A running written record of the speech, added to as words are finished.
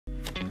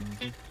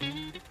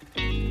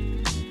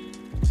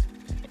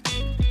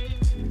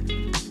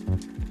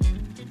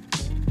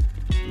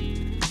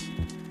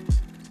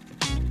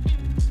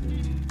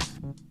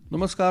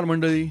नमस्कार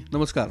मंडळी,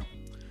 नमस्कार.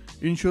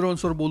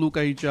 इन्शुरन्सवर बोलू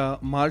काहीच्या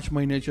मार्च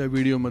महिन्याच्या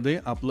व्हिडिओमध्ये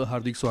आपलं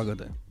हार्दिक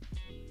स्वागत आहे.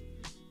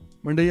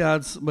 मंडळी,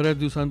 आज बऱ्याच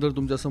दिवसानंतर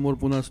तुमच्यासमोर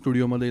पुन्हा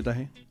स्टुडिओमध्ये येत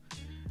आहे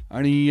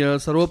आणि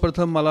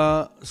सर्वप्रथम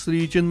मला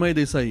श्री चिन्मय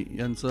देसाई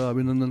यांचं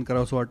अभिनंदन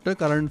करावंसं वाटतं,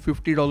 कारण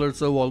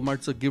 $50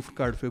 वॉलमार्टचं गिफ्ट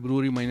कार्ड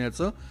फेब्रुवारी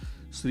महिन्याचं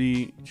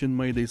श्री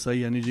चिन्मय देसाई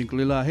यांनी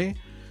जिंकलेलं आहे.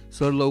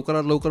 सर,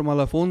 लवकरात लवकर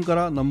मला फोन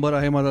करा. नंबर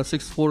आहे माझा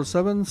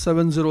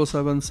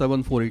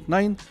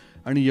 6477077489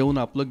 आणि येऊन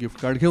आपलं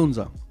गिफ्ट कार्ड घेऊन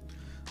जा.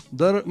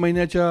 दर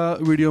महिन्याच्या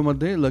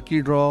व्हिडिओमध्ये लकी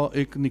ड्रॉ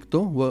एक निघतो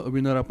व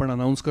विनर आपण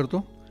अनाऊन्स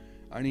करतो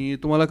आणि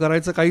तुम्हाला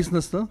करायचं काहीच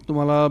नसतं.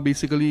 तुम्हाला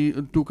basically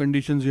 2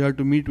 conditions you have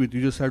to meet with.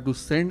 You just have to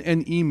send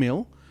an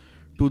email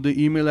to the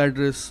email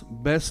address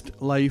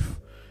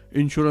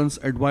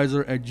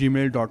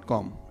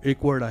bestlifeinsuranceadvisor@gmail.com.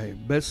 एक वर्ड आहे,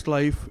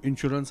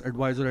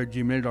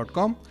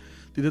 bestlifeinsuranceadvisor@gmail.com.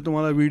 तिथे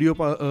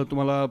तुम्हाला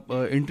तुम्हाला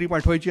एंट्री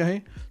पाठवायची आहे.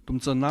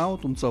 तुमचं नाव,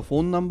 तुमचा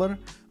फोन नंबर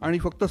आणि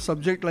फक्त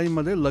सब्जेक्ट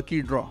लाईनमध्ये लकी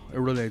ड्रॉ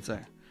एवढं लिहायचं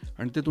आहे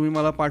आणि ते तुम्ही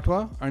मला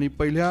पाठवा. आणि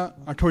पहिल्या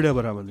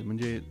आठवड्याभरामध्ये,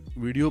 म्हणजे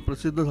व्हिडिओ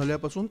प्रसिद्ध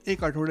झाल्यापासून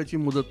 1 आठवड्याची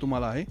मुदत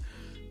तुम्हाला आहे,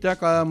 त्या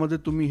काळामध्ये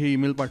तुम्ही हे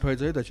ईमेल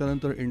पाठवायचं आहे.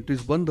 त्याच्यानंतर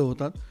एंट्रीज बंद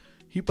होतात.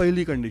 ही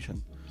पहिली कंडिशन.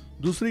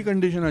 दुसरी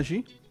कंडिशन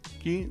अशी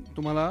की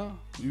तुम्हाला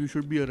you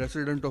should be a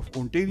resident of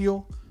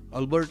Ontario,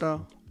 Alberta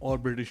और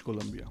ब्रिटिश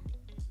कोलंबिया.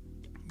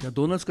 या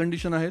 2च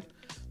कंडिशन आहेत.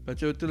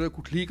 त्याच्या व्यतिरिक्त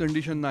कुठलीही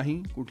कंडिशन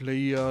नाही.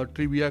 कुठलेही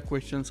ट्रिविया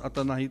क्वेश्चन्स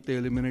आता नाही, ते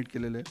एलिमिनेट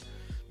केलेले आहेत.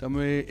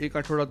 त्यामुळे 1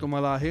 आठवडा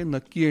तुम्हाला आहे.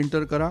 नक्की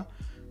एंटर करा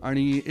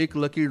आणि एक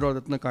लकी ड्रॉ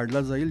त्यातनं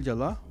काढला जाईल,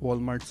 ज्याला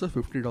वॉलमार्टचं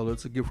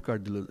 $50 गिफ्ट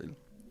कार्ड दिलं जाईल.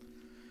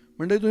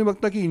 म्हणजे तुम्ही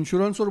बघता की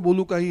इन्शुरन्सवर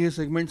बोलू काही हे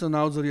सेगमेंटचं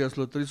नाव जरी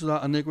असलं तरीसुद्धा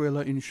अनेक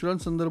वेळेला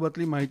इन्शुरन्स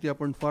संदर्भातली माहिती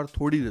आपण फार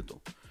थोडी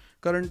देतो,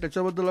 कारण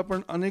त्याच्याबद्दल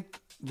आपण अनेक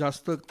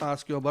जास्त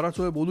तास किंवा बराच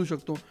वेळ बोलू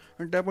शकतो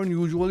आणि ते आपण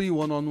युजली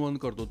 1-on-1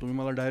 करतो. तुम्ही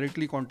मला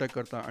डायरेक्टली कॉन्टॅक्ट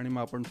करता आणि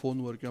मग आपण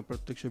फोनवर किंवा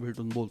प्रत्यक्ष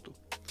भेटून बोलतो.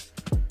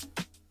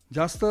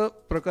 जास्त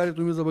प्रकारे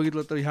तुम्ही जर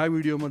बघितलं तर ह्या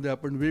व्हिडिओमध्ये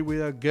आपण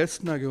वेगवेगळ्या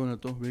गेस्टना घेऊन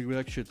येतो.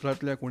 वेगवेगळ्या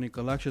क्षेत्रातल्या, कोणी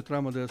कला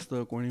क्षेत्रामध्ये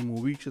असतं, कोणी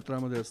मूव्ही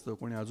क्षेत्रामध्ये असतं,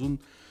 कोणी अजून.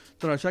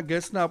 तर अशा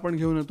गेस्टना आपण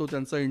घेऊन येतो,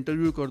 त्यांचा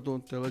इंटरव्ह्यू करतो,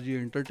 त्याला जी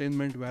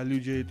एंटरटेनमेंट व्हॅल्यू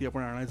जी आहे ती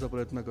आपण आणायचा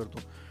प्रयत्न करतो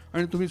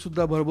आणि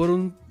तुम्हीसुद्धा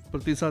भरभरून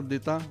प्रतिसाद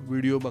देता,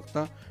 व्हिडिओ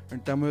बघता आणि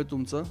त्यामुळे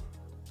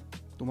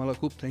तुम्हाला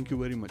खूप थँक्यू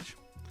व्हेरी मच.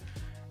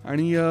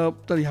 आणि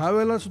तर ह्या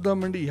वेळेलासुद्धा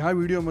म्हणजे ह्या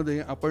व्हिडिओमध्ये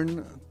आपण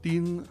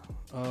 3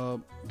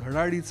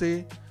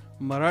 धडाडीचे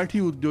मराठी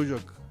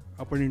उद्योजक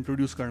आपण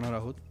इंट्रोड्यूस करणार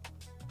आहोत.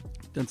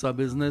 त्यांचा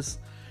बिझनेस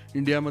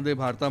इंडियामध्ये,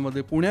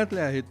 भारतामध्ये,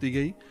 पुण्यातले आहेत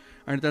तिघेही,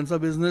 आणि त्यांचा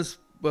बिझनेस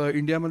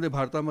इंडियामध्ये,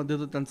 भारतामध्ये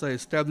तर त्यांचा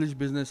एस्टॅब्लिश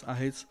बिझनेस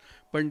आहेच,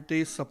 पण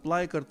ते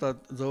सप्लाय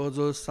करतात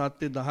जवळजवळ 7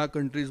 ते 10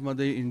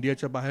 कंट्रीजमध्ये.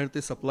 इंडियाच्या बाहेर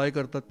ते सप्लाय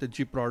करतात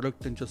त्यांची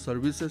प्रॉडक्ट, त्यांच्या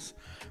सर्व्हिसेस,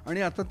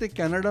 आणि आता ते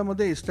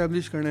कॅनडामध्ये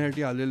एस्टॅब्लिश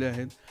करण्यासाठी आलेले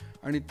आहेत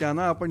आणि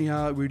त्यांना आपण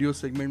ह्या व्हिडिओ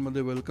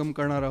सेगमेंटमध्ये वेलकम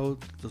करणार आहोत,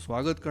 त्याचं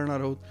स्वागत करणार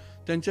आहोत,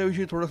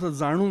 त्यांच्याविषयी थोडंसं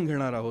जाणून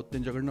घेणार आहोत,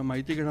 त्यांच्याकडनं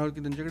माहिती घेणार आहोत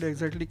की त्यांच्याकडे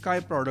एक्झॅक्टली काय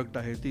प्रॉडक्ट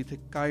आहे, ते इथे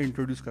काय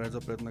इंट्रोड्यूस करायचा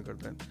प्रयत्न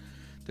करत आहेत,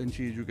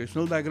 त्यांची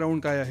एज्युकेशनल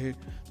बॅकग्राऊंड काय आहे,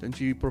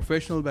 त्यांची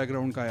प्रोफेशनल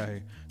बॅकग्राऊंड काय आहे,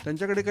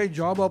 त्यांच्याकडे काही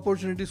जॉब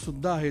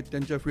ऑपॉर्च्युनिटीजसुद्धा आहेत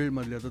त्यांच्या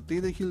फील्डमधल्या, तर ते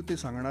देखील ते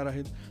सांगणार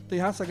आहेत. तर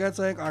ह्या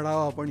सगळ्याचा एक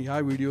आढावा आपण ह्या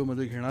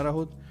व्हिडिओमध्ये घेणार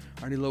आहोत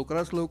आणि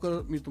लवकरात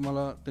लवकर मी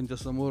तुम्हाला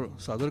त्यांच्यासमोर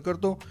सादर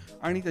करतो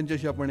आणि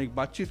त्यांच्याशी आपण एक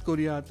बातचीत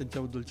करूया,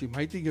 त्यांच्याबद्दलची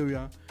माहिती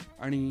घेऊया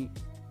आणि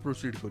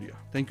प्रोसीड करूया.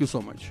 Thank you so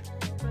much.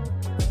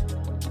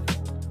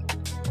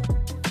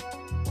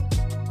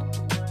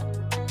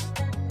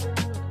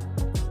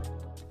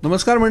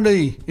 नमस्कार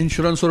मंडळी,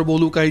 इन्शुरन्सवर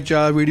बोलू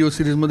काहीच्या व्हिडिओ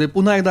सिरीजमध्ये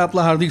पुन्हा एकदा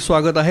आपलं हार्दिक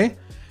स्वागत आहे.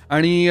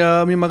 आणि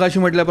मी मगाशी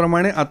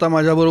म्हटल्याप्रमाणे आता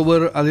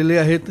माझ्याबरोबर आलेले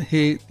आहेत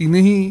हे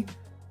 3ही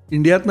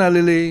इंडियातनं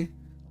आलेले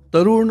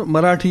तरुण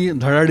मराठी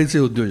धडाडीचे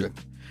उद्योजक.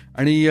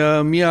 आणि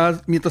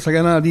मी तर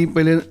सगळ्यांना आधी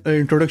पहिले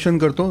इंट्रोडक्शन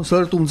करतो.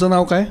 सर, तुमचं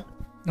नाव काय?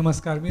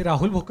 नमस्कार, मी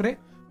राहुल भोकरे.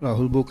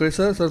 राहुल भोकरे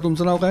सर. सर,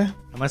 तुमचं नाव काय?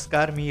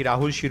 नमस्कार, मी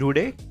राहुल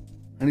शिरुडे.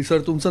 आणि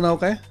सर, तुमचं नाव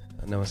काय?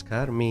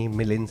 नमस्कार, मी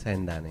मिलिंद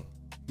सैंदाने.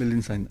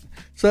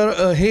 सर,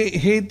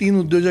 हे 3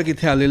 उद्योजक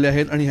इथे आलेले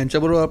आहेत आणि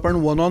ह्यांच्याबरोबर आपण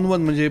 1-on-1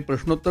 म्हणजे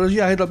प्रश्नोत्तर जी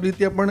आहेत आपली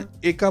ती आपण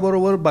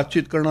एकाबरोबर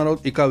बातचीत करणार आहोत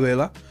एका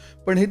वेळेला.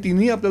 पण हे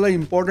 3ही आपल्याला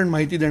इम्पॉर्टंट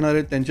माहिती देणार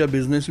आहेत त्यांच्या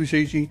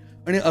बिझनेसविषयीची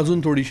आणि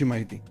अजून थोडीशी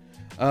माहिती.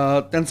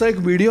 त्यांचा एक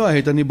व्हिडिओ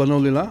आहे त्यांनी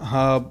बनवलेला,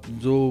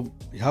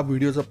 ह्या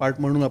व्हिडिओचा पार्ट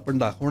म्हणून आपण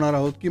दाखवणार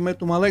आहोत की मग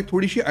तुम्हाला एक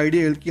थोडीशी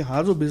आयडिया येईल की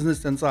हा जो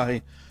बिझनेस त्यांचा आहे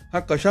हा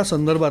कशा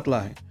संदर्भातला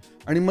आहे.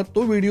 आणि मग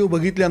तो व्हिडिओ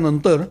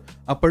बघितल्यानंतर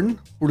आपण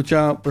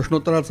पुढच्या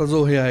प्रश्नोत्तराचा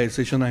जो हे आहे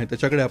सेशन आहे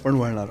त्याच्याकडे आपण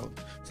वळणार आहोत.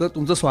 सर,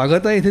 तुमचं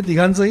स्वागत आहे इथे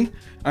तिघांचंही.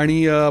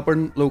 आणि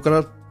आपण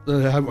लवकरात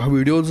हा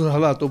व्हिडिओ जो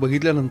झाला तो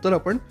बघितल्यानंतर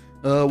आपण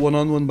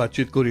 1-on-1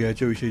 बातचीत करूया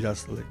याच्याविषयी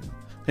जास्त.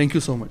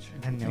 Thank you so much.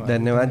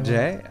 धन्यवाद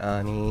जय.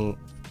 आणि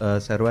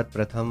सर्वात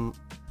प्रथम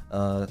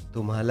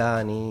तुम्हाला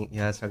आणि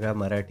ह्या सगळ्या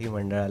मराठी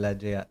मंडळाला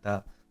जे आता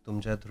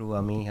तुमच्या थ्रू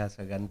आम्ही ह्या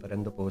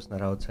सगळ्यांपर्यंत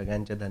पोहोचणार आहोत,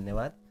 सगळ्यांचे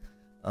धन्यवाद.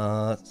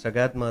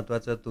 सगळ्यात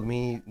महत्त्वाचं,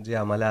 तुम्ही जे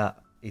आम्हाला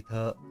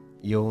इथं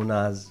येऊन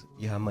आज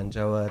ह्या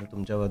मंचावर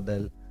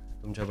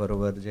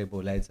तुमच्याबरोबर जे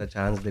बोलायचा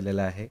चान्स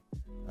दिलेला आहे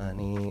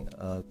आणि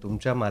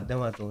तुमच्या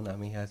माध्यमातून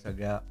आम्ही ह्या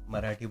सगळ्या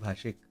मराठी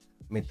भाषिक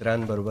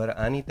मित्रांबरोबर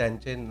आणि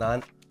त्यांचे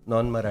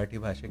नॉन मराठी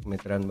भाषिक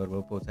मित्रांबरोबर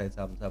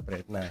पोचायचा आमचा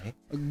प्रयत्न आहे.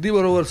 अगदी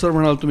बरोबर सर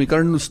म्हणाल तुम्ही,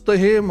 कारण नुसतं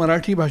हे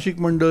मराठी भाषिक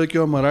मंडळ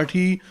किंवा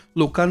मराठी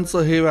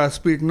लोकांचं हे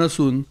व्यासपीठ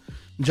नसून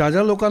ज्या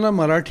ज्या लोकांना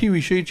मराठी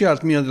विषयीची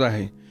आत्मीयता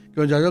आहे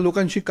किंवा ज्या ज्या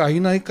लोकांची काही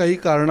नाही काही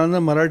कारणानं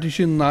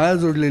मराठीशी नाळ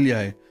जोडलेली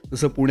आहे,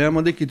 जसं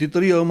पुण्यामध्ये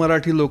कितीतरी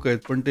अमराठी लोक आहेत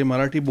पण ते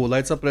मराठी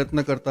बोलायचा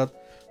प्रयत्न करतात,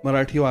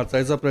 मराठी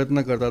वाचायचा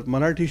प्रयत्न करतात,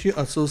 मराठीशी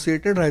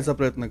असोसिएटेड राहायचा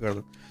प्रयत्न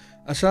करतात.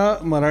 अशा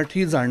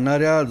मराठी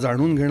जाणणाऱ्या,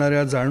 जाणून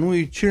घेणाऱ्या, जाणू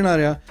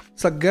इच्छिणाऱ्या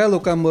सगळ्या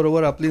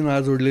लोकांबरोबर आपली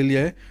नाळ जोडलेली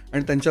आहे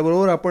आणि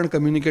त्यांच्याबरोबर आपण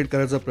कम्युनिकेट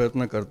करायचा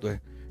प्रयत्न करतोय.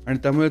 आणि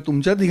त्यामुळे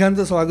तुमच्या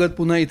तिघांचं स्वागत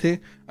पुन्हा इथे,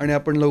 आणि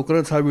आपण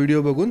लवकरच हा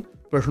व्हिडिओ बघून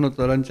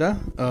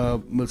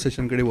प्रश्नोत्तरांच्या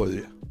सेशनकडे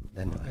बोलूया.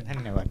 धन्यवाद.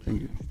 धन्यवाद.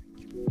 Thank you.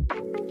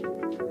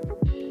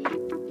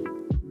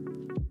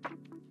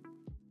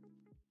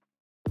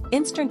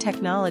 Instron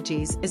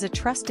Technologies is a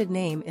trusted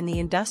name in the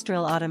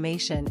industrial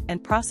automation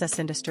and process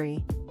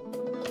industry.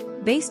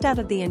 Based out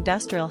of the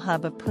industrial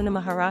hub of Pune,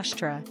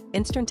 Maharashtra,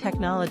 Instron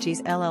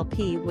Technologies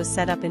LLP was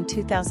set up in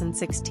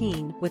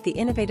 2016 with the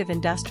innovative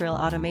industrial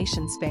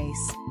automation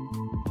space.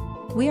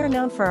 We are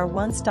known for our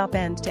one-stop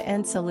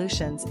end-to-end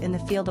solutions in the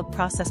field of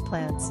process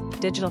plants,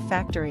 digital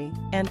factory,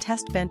 and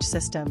test bench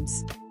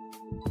systems.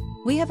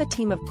 We have a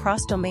team of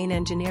cross-domain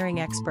engineering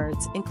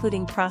experts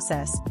including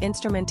process,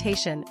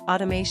 instrumentation,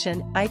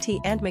 automation, IT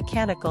and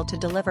mechanical to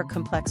deliver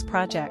complex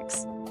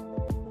projects.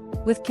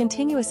 With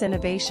continuous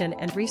innovation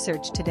and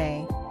research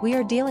today, we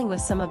are dealing with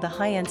some of the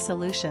high-end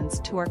solutions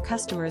to our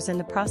customers in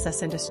the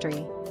process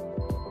industry.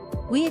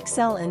 We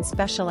excel in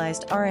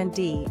specialized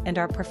R&D and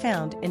are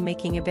profound in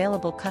making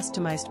available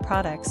customized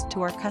products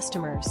to our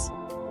customers.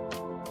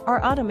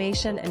 Our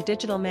automation and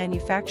digital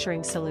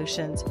manufacturing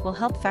solutions will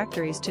help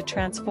factories to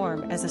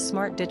transform as a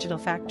smart digital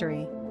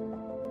factory.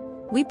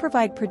 We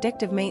provide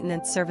predictive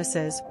maintenance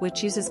services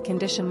which uses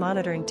condition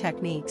monitoring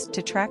techniques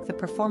to track the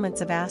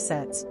performance of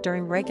assets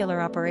during regular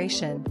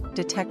operation,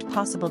 detect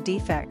possible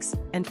defects,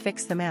 and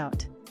fix them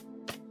out.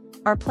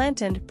 Our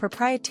plant and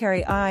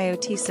proprietary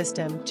IoT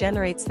system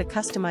generates the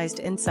customized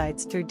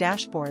insights through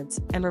dashboards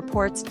and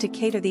reports to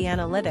cater the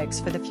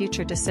analytics for the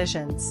future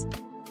decisions.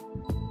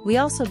 We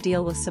also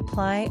deal with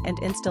supply and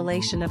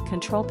installation of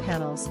control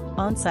panels,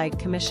 on-site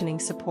commissioning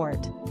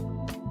support.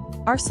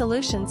 Our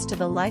solutions to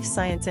the life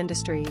science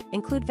industry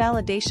include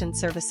validation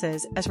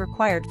services as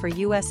required for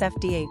US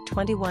FDA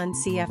 21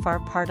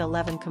 CFR Part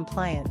 11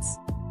 compliance.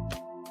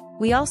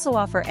 We also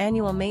offer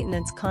annual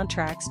maintenance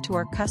contracts to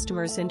our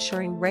customers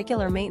ensuring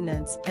regular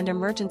maintenance and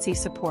emergency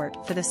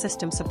support for the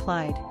system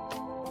supplied.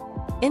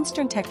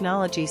 Instron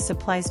Technologies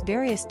supplies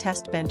various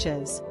test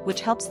benches,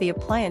 which helps the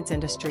appliance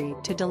industry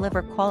to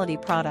deliver quality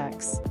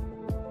products.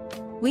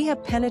 We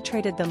have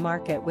penetrated the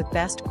market with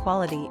best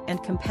quality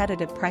and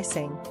competitive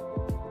pricing.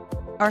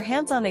 Our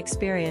hands-on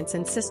experience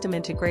in system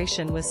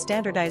integration with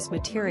standardized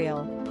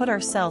material put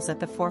ourselves at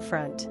the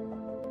forefront.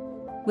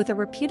 With a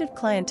reputed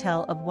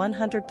clientele of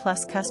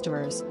 100+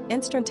 customers,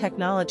 Instron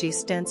Technologies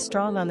stands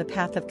strong on the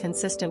path of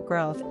consistent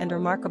growth and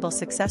remarkable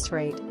success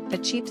rate,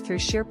 achieved through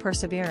sheer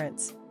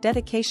perseverance,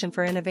 dedication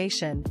for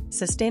innovation,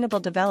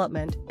 sustainable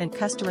development, and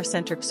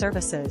customer-centric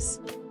services.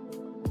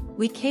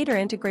 We cater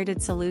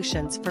integrated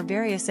solutions for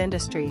various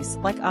industries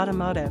like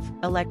automotive,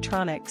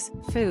 electronics,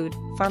 food,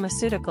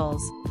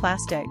 pharmaceuticals,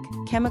 plastic,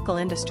 chemical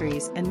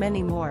industries, and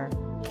many more.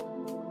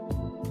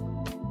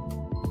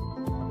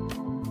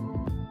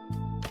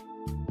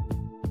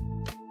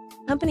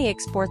 Company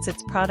exports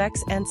its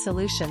products and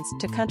solutions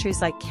to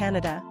countries like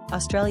Canada,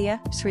 Australia,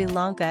 Sri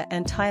Lanka,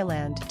 and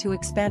Thailand to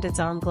expand its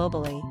arm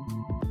globally.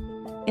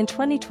 In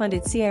 2020,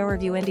 CIO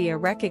Review India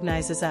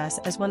recognizes us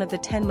as one of the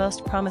 10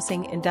 most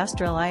promising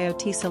industrial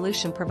IoT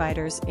solution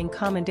providers in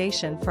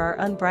commendation for our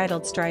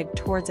unbridled stride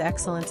towards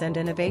excellence and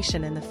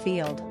innovation in the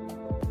field.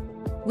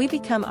 We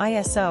become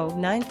ISO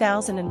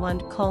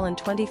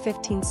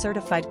 9001:2015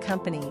 certified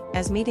company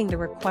as meeting the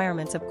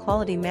requirements of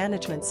quality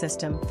management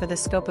system for the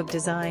scope of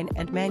design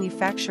and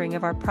manufacturing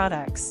of our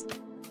products.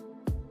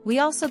 We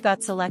also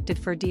got selected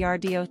for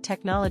DRDO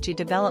Technology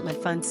Development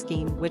Fund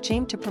scheme, which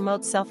aimed to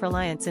promote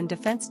self-reliance in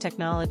defense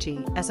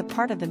technology as a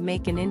part of the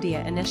Make in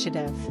India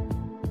initiative.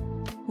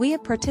 We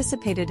have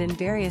participated in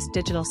various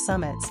digital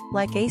summits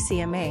like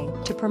ACMA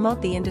to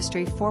promote the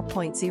Industry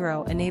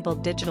 4.0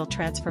 enabled digital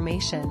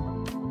transformation.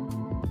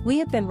 We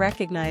have been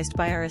recognized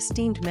by our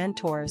esteemed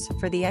mentors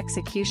for the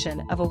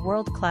execution of a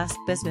world-class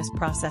business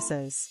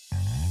processes.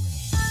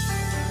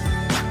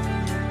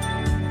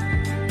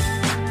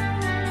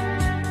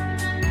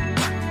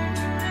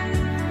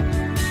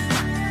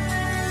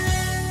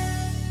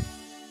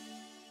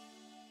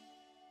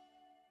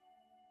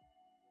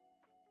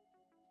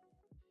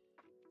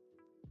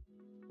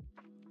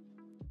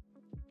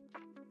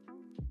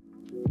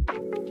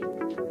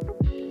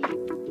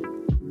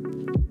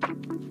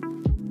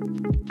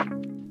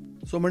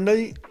 So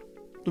मंडळी,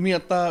 तुम्ही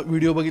आत्ता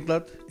video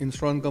बघितलात,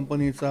 इन्स्ट्रॉन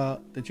कंपनीचा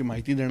त्याची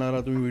माहिती देणारा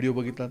तुम्ही video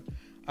बघितलात.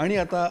 आणि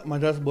आता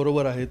माझ्याच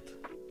बरोबर आहेत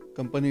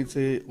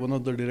कंपनीचे वन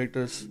ऑफ द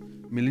डिरेक्टर्स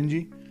मिलिंदजी,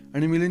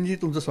 आणि मिलिंदजी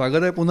तुमचं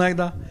स्वागत आहे पुन्हा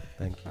एकदा.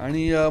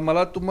 आणि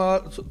मला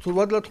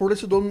सुरुवातीला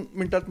थोडेसे 2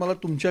 मिनिटात मला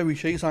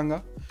तुमच्याविषयी सांगा,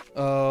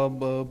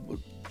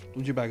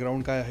 तुमची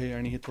बॅकग्राऊंड काय आहे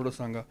आणि हे थोडं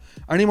सांगा.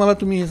 आणि मला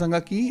तुम्ही हे सांगा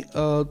की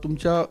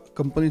तुमच्या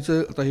कंपनीचं,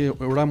 आता हे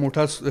एवढा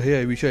मोठा हे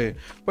आहे विषय आहे,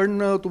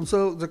 पण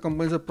तुमचं जे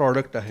कंपनीचं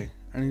प्रॉडक्ट आहे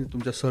आणि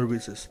तुमच्या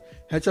सर्व्हिसेस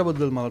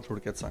ह्याच्याबद्दल मला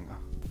थोडक्यात सांगा.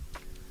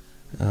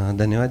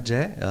 धन्यवाद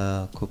जय.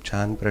 खूप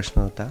छान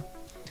प्रश्न होता.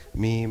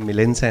 मी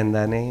मिलिंद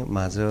सेंदाने,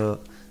 माझं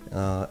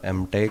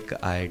M.Tech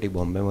IIT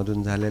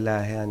बॉम्बेमधून झालेलं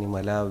आहे आणि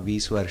मला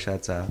 20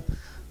 वर्षाचा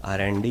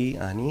R&D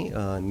आणि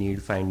नीड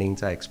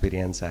फाइंडिंगचा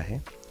एक्सपिरियन्स आहे.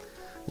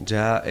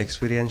 ज्या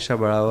एक्सपिरियन्सच्या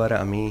बळावर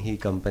आम्ही ही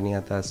कंपनी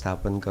आता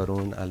स्थापन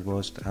करून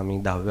ऑलमोस्ट आम्ही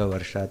 10व्या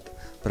वर्षात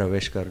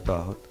प्रवेश करतो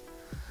आहोत.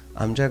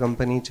 आमच्या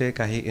कंपनीचे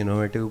काही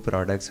इनोव्हेटिव्ह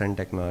प्रॉडक्ट्स अँड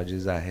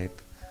टेक्नॉलॉजीज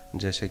आहेत,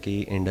 जसे की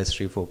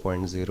इंडस्ट्री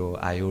 4.0,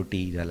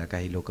 IoT ज्याला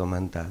काही लोक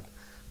म्हणतात,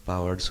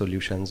 पॉवर्ड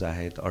सोल्युशन्स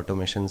आहेत,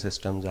 ऑटोमेशन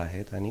सिस्टम्स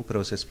आहेत आणि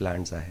प्रोसेस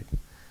प्लांट्स आहेत.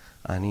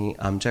 आणि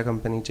आमच्या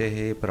कंपनीचे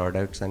हे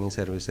प्रॉडक्ट्स आणि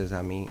सर्व्हिसेस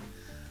आम्ही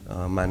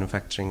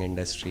manufacturing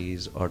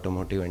industries,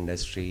 automotive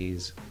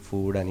industries,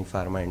 food आणि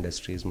फार्मा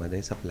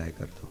इंडस्ट्रीजमध्ये सप्लाय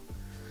करतो.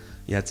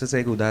 याचंच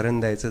एक उदाहरण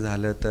द्यायचं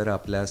झालं तर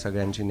आपल्या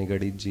सगळ्यांची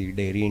निगडीत जी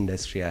डेअरी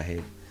इंडस्ट्री आहे,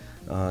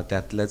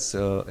 त्यातलंच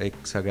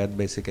एक सगळ्यात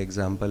बेसिक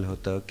एक्झाम्पल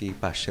होतं की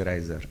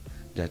पाश्चरायझर,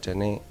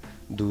 ज्याच्याने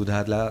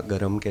दुधाला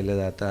गरम केलं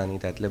जातं आणि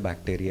त्यातले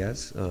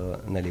बॅक्टेरियाज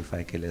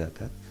नलिफाय केले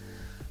जातात.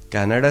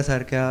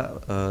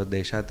 कॅनडासारख्या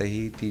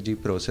देशातही ती जी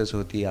प्रोसेस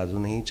होती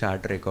अजूनही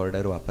चार्ट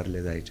रेकॉर्डर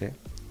वापरले जायचे.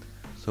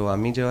 सो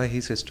आम्ही जेव्हा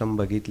ही सिस्टम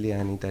बघितली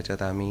आणि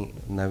त्याच्यात आम्ही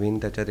नवीन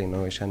त्याच्यात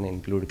इनोव्हेशन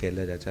इन्क्लूड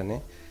केलं, ज्याच्याने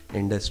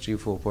इंडस्ट्री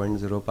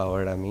 4.0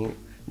 पॉवर्ड आम्ही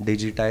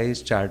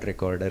डिजिटाईज चार्ट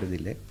रेकॉर्डर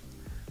दिले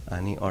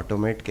आणि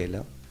ऑटोमेट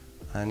केलं.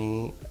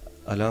 आणि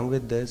अलॉंग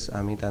विथ दिस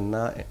आम्ही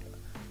त्यांना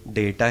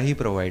डेटाही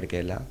प्रोव्हाइड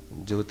केला,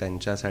 जो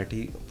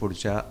त्यांच्यासाठी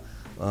पुढच्या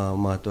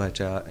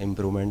महत्त्वाच्या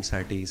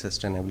इम्प्रूव्हमेंटसाठी,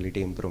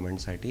 सस्टेनेबिलिटी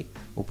इम्प्रूव्हमेंटसाठी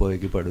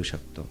उपयोगी पडू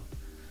शकतो.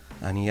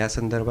 आणि या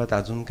संदर्भात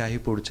अजून काही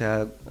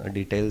पुढच्या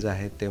डिटेल्स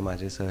आहेत ते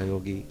माझे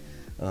सहयोगी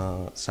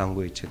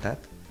सांगू इच्छितात.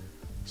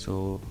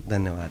 सो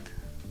धन्यवाद.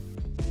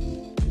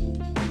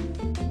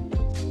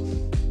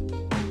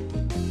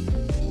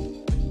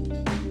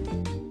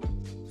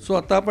 सो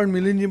आता आपण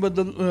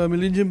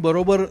मिलिंदजी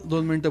बरोबर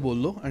 2 मिनटं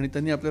बोललो आणि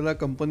त्यांनी आपल्याला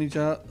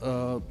कंपनीच्या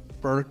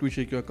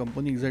प्रॉडक्टविषयी किंवा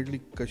कंपनी एक्झॅक्टली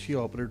कशी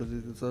ऑपरेट होते,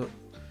 त्याचं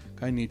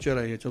काय नेचर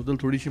आहे याच्याबद्दल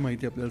थोडीशी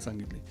माहिती आपल्याला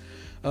सांगितली.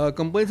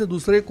 कंपनीचे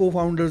दुसरे को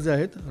फाउंडर्स जे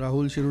आहेत,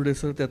 राहुल शिरुडे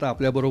सर, ते आता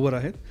आपल्याबरोबर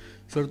आहेत.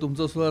 सर,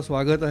 तुमचं सुद्धा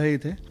स्वागत आहे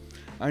इथे.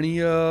 आणि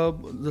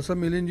जसं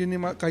मिलिंदजींनी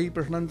काही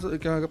प्रश्नांचं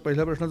किंवा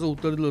पहिल्या प्रश्नाचं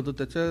उत्तर दिलं होतं,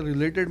 त्याच्या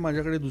रिलेटेड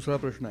माझ्याकडे दुसरा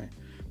प्रश्न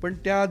आहे. पण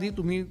त्याआधी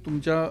तुम्ही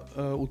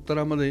तुमच्या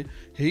उत्तरामध्ये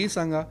हेही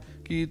सांगा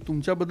की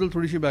तुमच्याबद्दल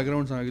थोडीशी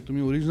बॅकग्राऊंड सांगा, की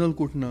तुम्ही ओरिजिनल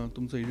कुठनं,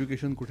 तुमचं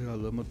एज्युकेशन कुठे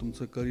झालं, मग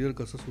तुमचं करिअर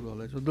कसं सुरू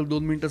झालं, याच्याबद्दल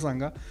 2 मिनटं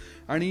सांगा.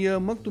 आणि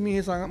मग तुम्ही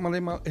हे सांगा,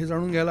 मला हे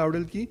जाणून घ्यायला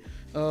आवडेल की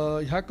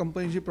ह्या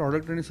कंपनीची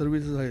प्रॉडक्ट आणि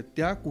सर्व्हिसेस आहेत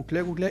त्या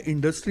कुठल्या कुठल्या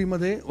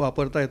इंडस्ट्रीमध्ये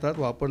वापरता येतात,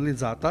 वापरले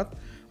जातात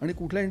आणि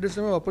कुठल्या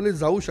इंडस्ट्रीमध्ये वापरले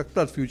जाऊ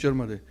शकतात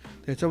फ्युचरमध्ये,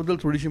 त्याच्याबद्दल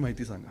थोडीशी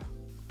माहिती सांगा.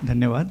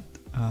 धन्यवाद.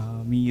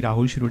 मी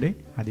राहुल शिरुडे.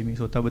 आधी मी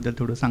स्वतःबद्दल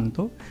थोडं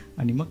सांगतो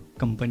आणि मग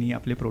कंपनी,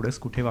 आपले प्रोडक्ट्स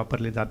कुठे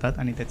वापरले जातात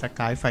आणि त्याचा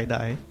काय फायदा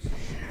आहे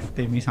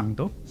ते मी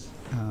सांगतो.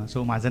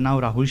 सो माझं नाव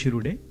राहुल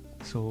शिरुडे.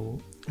 सो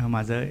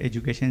माझं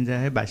एज्युकेशन जे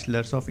आहे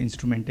बॅचलर्स ऑफ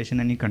इन्स्ट्रुमेंटेशन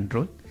आणि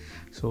कंट्रोल.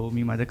 सो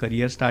मी माझं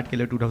करिअर स्टार्ट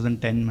केलं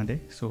 2010मध्ये.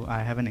 So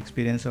I have an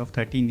experience of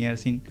 13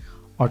 years in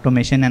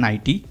automation and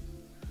IT.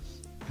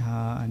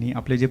 आणि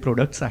आपले जे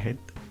प्रोडक्ट्स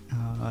आहेत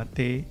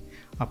ते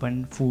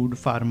आपण food,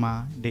 pharma,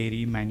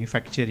 dairy,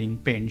 manufacturing,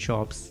 paint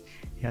shops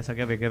ह्या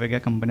सगळ्या वेगळ्या वेगळ्या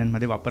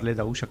कंपन्यांमध्ये वापरले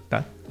जाऊ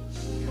शकतात.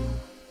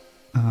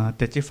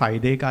 त्याचे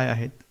फायदे काय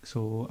आहेत?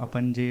 सो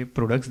आपण जे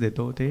प्रोडक्ट्स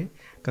देतो ते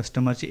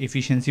कस्टमरची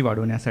एफिशियन्सी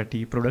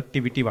वाढवण्यासाठी,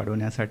 प्रोडक्टिव्हिटी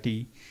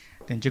वाढवण्यासाठी,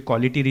 त्यांचे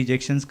क्वालिटी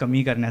रिजेक्शन्स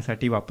कमी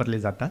करण्यासाठी वापरले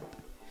जातात.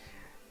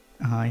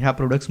 ह्या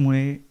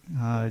प्रोडक्ट्समुळे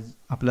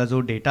आपला जो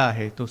डेटा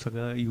आहे तो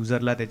सगळं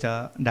युजरला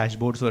त्याच्या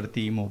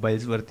डॅशबोर्ड्सवरती,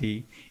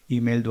 मोबाईल्सवरती,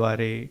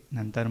 ईमेलद्वारे,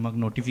 नंतर मग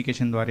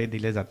नोटिफिकेशनद्वारे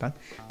दिले जातात.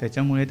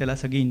 त्याच्यामुळे त्याला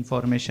सगळी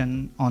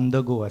इन्फॉर्मेशन ऑन द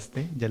गो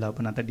असते, ज्याला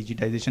आपण आता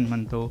डिजिटायझेशन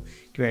म्हणतो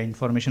किंवा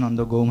इन्फॉर्मेशन ऑन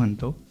द गो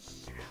म्हणतो.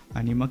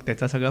 आणि मग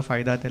त्याचा सगळा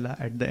फायदा त्याला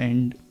ॲट द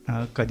एंड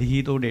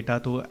कधीही तो डेटा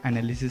तो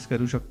ॲनालिसिस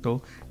करू शकतो,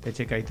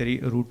 त्याचे काहीतरी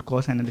रूट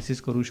कॉज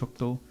ॲनालिसिस करू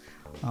शकतो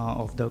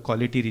ऑफ द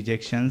क्वालिटी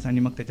रिजेक्शन्स आणि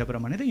मग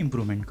त्याच्याप्रमाणे ते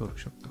इम्प्रूव्हमेंट करू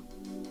शकतो.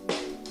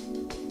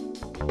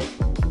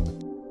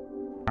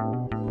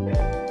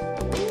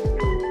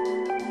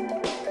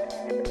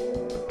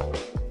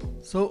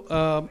 सो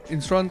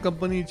इन्स्ट्रॉन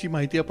कंपनीची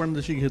माहिती आपण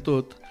जशी घेतो,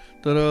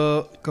 तर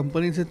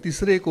कंपनीचे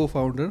तिसरे को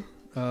फाउंडर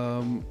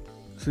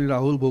श्री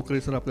राहुल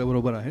भोकरे सर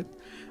आपल्याबरोबर आहेत.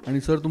 आणि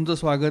सर, तुमचं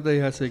स्वागत आहे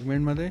ह्या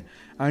सेगमेंटमध्ये.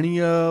 आणि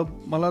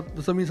मला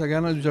जसं मी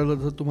सगळ्यांना विचारलं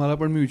तसं तुम्हाला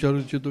पण मी विचारू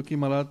इच्छितो की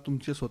मला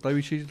तुमच्या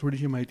स्वतःविषयीची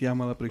थोडीशी माहिती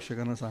आम्हाला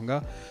प्रेक्षकांना सांगा.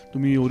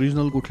 तुम्ही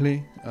ओरिजिनल कुठले,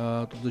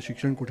 तुमचं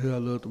शिक्षण कुठे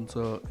झालं,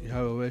 तुमचं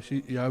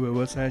ह्या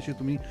व्यवसायाशी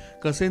तुम्ही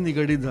कसे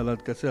निगडीत झालात,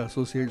 कसे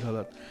असोसिएट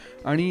झालात.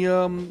 आणि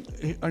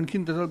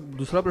आणखीन त्याचा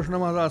दुसरा प्रश्न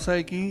माझा असा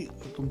आहे की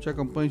तुमच्या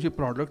कंपनीची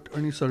प्रॉडक्ट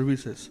आणि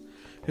सर्व्हिसेस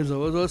हे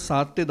जवळजवळ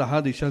 7 ते 10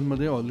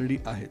 देशांमध्ये ऑलरेडी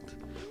आहेत.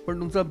 पण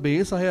तुमचा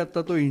बेस आहे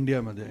आत्ता तो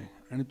इंडियामध्ये आहे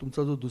आणि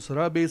तुमचा जो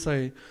दुसरा बेस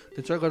आहे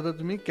त्याच्याकरता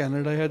तुम्ही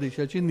कॅनडा ह्या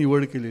देशाची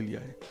निवड केलेली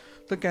आहे.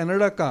 तर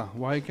कॅनडा का,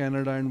 Y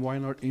Canada and why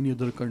not any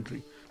other country,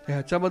 तर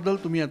ह्याच्याबद्दल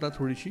तुम्ही आता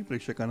थोडीशी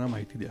प्रेक्षकांना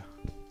माहिती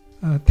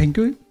द्या.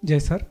 थँक्यू जय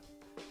सर.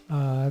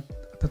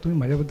 आता तुम्ही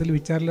माझ्याबद्दल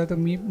विचारलं तर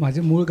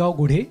माझे मूळ गाव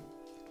गुढे,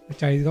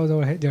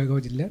 चाळीसगावजवळ आहे, जळगाव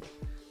जिल्ह्यात.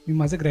 मी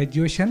माझं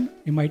ग्रॅज्युएशन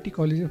MIT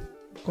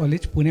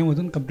कॉलेज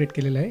पुण्यामधून कंप्लीट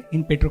केलेलं आहे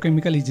इन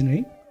पेट्रोकेमिकल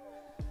इंजिनिअरिंग.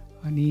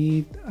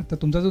 आणि आता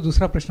तुमचा जो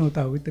दुसरा प्रश्न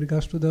होता with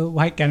regards to the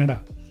Y Canada,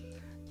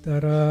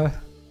 तर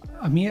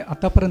आम्ही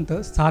आतापर्यंत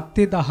 7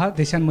 ते 10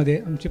 देशांमध्ये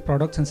आमचे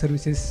प्रॉडक्ट्स अँड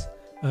सर्व्हिसेस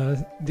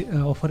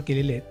ऑफर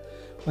केलेले आहेत.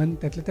 पण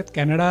त्यातल्या त्यात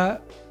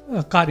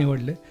कॅनडा का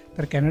निवडले,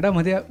 तर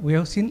कॅनडामध्ये we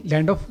have seen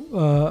land of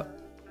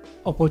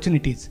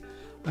opportunities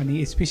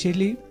आणि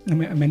एस्पेशली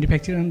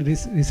मॅन्युफॅक्चरिंग अँड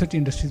रिसर्च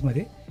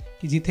इंडस्ट्रीजमध्ये,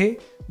 की जिथे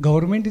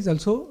government is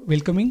also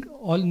welcoming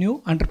all new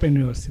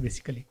entrepreneurs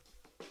basically.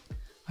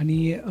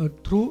 आणि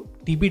थ्रू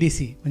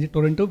TBDC म्हणजे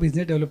टोरंटो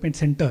बिझनेस डेव्हलपमेंट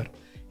सेंटर,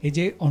 हे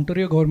जे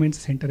ऑन्टारिओ गव्हर्मेंटचं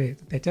सेंटर आहे,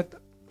 त्याच्यात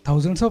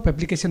थाउजंड्स ऑफ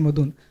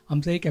ॲप्लिकेशनमधून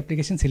आमचं एक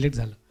ॲप्लिकेशन सिलेक्ट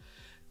झालं.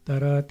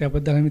 तर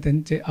त्याबद्दल आम्ही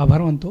त्यांचे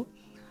आभार मानतो.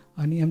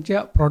 आणि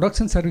आमच्या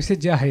प्रॉडक्ट्स अँड सर्व्हिसेस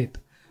ज्या आहेत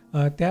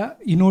त्या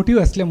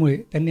इनोव्हेटिव्ह असल्यामुळे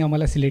त्यांनी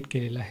आम्हाला सिलेक्ट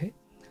केलेलं आहे.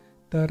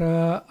 तर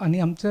आणि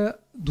आमचं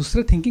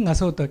दुसरं थिंकिंग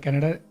असं होतं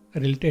कॅनडा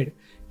रिलेटेड,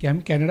 की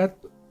आम्ही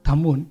कॅनडात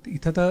थांबून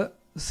इथं तर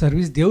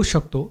सर्व्हिस देऊ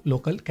शकतो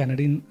लोकल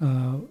कॅनडियन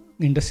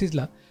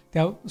इंडस्ट्रीजला,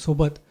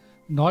 त्यासोबत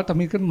नॉर्थ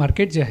अमेरिकन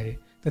मार्केट जे आहे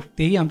तर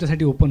तेही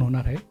आमच्यासाठी ओपन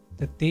होणार आहे.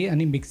 तर ते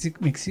आणि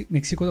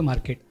मेक्सिकोचं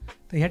मार्केट,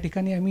 तर ह्या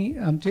ठिकाणी आम्ही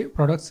आमचे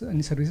प्रॉडक्ट्स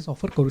आणि सर्व्हिसेस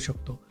ऑफर करू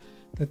शकतो.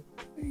 तर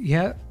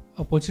ह्या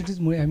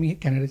ऑपॉर्च्युनिटीजमुळे आम्ही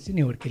कॅनडाची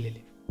निवड केलेली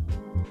आहे.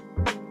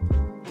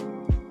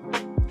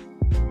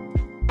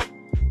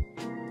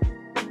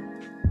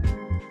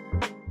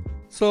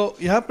 सो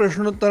ह्या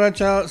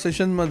प्रश्नोत्तराच्या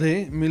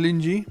सेशनमध्ये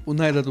मिलिंदजी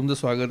पुन्हा एकदा तुमचं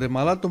स्वागत आहे.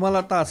 मला तुम्हाला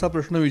आता असा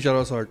प्रश्न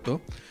विचारावासा वाटतो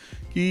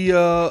की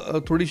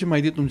थोडीशी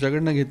माहिती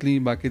तुमच्याकडनं घेतली,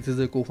 बाकीचे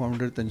जे को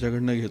फाउंडर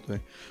त्यांच्याकडनं घेतो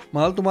आहे.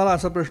 मला तुम्हाला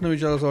असा प्रश्न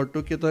विचारावासा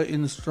वाटतो की आता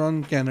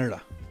इन्स्ट्रॉन कॅनडा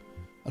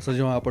असं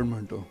जेव्हा आपण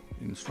म्हणतो,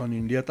 इन्स्ट्रॉन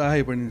इंडिया तर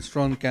आहे, पण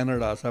इन्स्ट्रॉन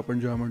कॅनडा असं आपण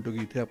जेव्हा म्हणतो की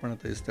इथे आपण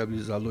आता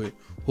एस्टॅब्लिश झालो आहे,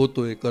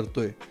 होतो आहे,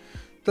 करतो आहे,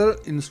 तर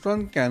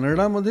इन्स्ट्रॉन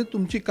कॅनडामध्ये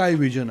तुमची काय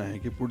विजन आहे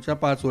की पुढच्या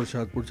 5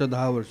 वर्षात, पुढच्या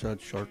 10 वर्षात,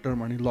 शॉर्ट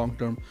टर्म आणि लाँग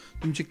टर्म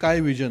तुमची काय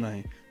विजन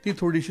आहे, ती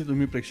थोडीशी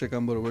तुम्ही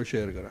प्रेक्षकांबरोबर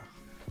शेअर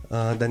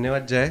करा.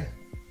 धन्यवाद जय.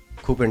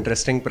 खूप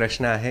इंटरेस्टिंग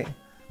प्रश्न आहे.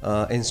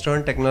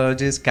 इन्स्ट्रॉन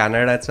टेक्नॉलॉजीज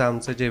कॅनडाचं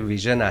आमचं जे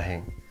विजन आहे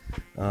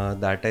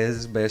that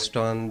is based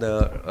on the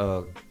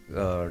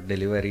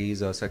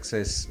deliveries or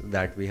success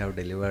that we have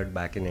delivered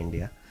back in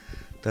India.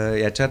 तर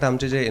याच्यात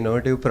आमचे जे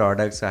इनोव्हेटिव्ह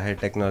प्रॉडक्ट्स आहेत,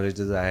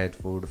 टेक्नॉलॉजीज आहेत,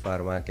 फूड,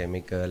 फार्मा,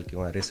 केमिकल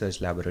किंवा रिसर्च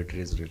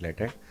लॅबोरेटरीज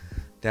रिलेटेड,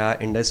 त्या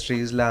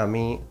इंडस्ट्रीजला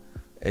आम्ही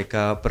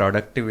एका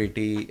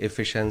प्रॉडक्टिव्हिटी,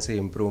 एफिशियन्सी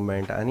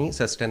इम्प्रूव्हमेंट आणि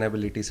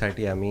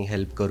सस्टेनेबिलिटीसाठी आम्ही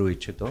हेल्प करू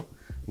इच्छितो.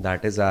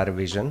 That is our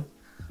vision.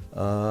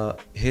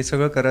 हे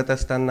सगळं करत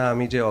असताना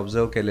आम्ही जे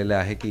ऑब्झर्व केलेलं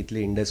आहे की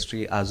इथली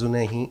इंडस्ट्री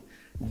अजूनही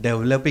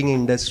developing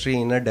industry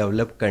in a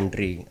develop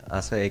country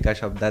असं एका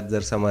शब्दात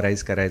जर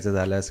समराईज करायचं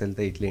झालं असेल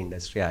तर इथली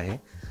इंडस्ट्री आहे.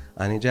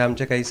 आणि जे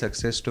आमच्या काही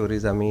सक्सेस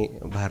स्टोरीज आम्ही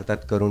भारतात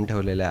करून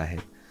ठेवलेल्या आहेत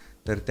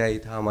तर त्या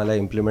इथं आम्हाला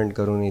इम्प्लिमेंट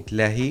करून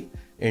इथल्याही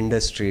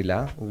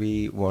इंडस्ट्रीला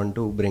we want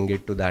to bring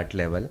it to that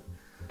level.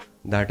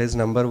 That is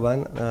number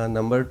 1.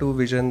 Number 2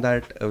 vision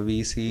that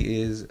we C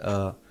is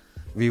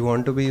we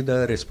want to be the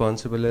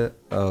responsible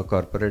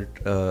corporate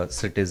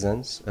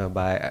citizens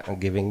by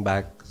giving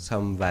back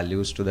some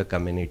values to the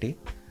community.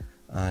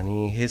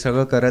 आणि हे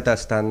सगळं करत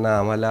असताना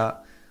आम्हाला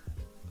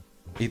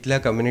इथल्या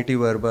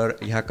कम्युनिटीबरोबर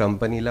ह्या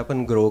कंपनीला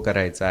पण ग्रो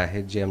करायचं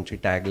आहे, जी आमची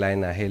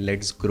टॅगलाईन आहे,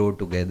 लेट्स ग्रो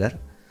टुगेदर.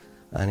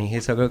 आणि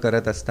हे सगळं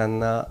करत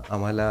असताना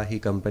आम्हाला ही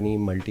कंपनी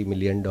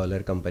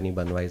 $multi-million कंपनी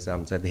बनवायचं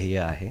आमचं ध्येय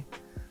आहे.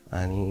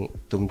 आणि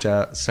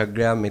तुमच्या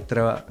सगळ्या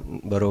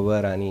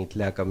मित्राबरोबर आणि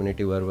इथल्या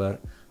कम्युनिटीबरोबर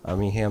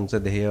आम्ही हे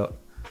आमचं ध्येय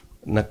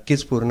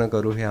नक्कीच पूर्ण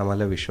करू, हे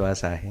आम्हाला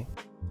विश्वास आहे.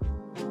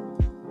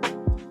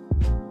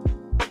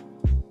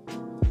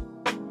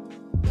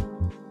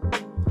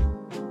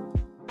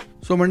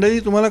 सो मंडळी,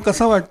 तुम्हाला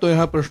कसा वाटतोय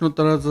हा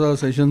प्रश्नोत्तराचा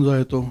सेशन जो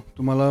आहे तो?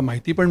 तुम्हाला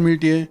माहिती पण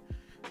मिळते आहे.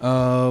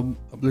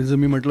 आपले जे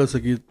मी म्हटलं असं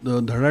की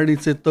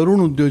धडाडीचे तरुण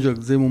उद्योजक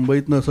जे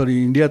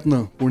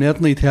इंडियातनं,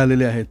 पुण्यातनं इथे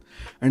आलेले आहेत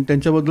आणि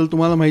त्यांच्याबद्दल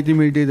तुम्हाला माहिती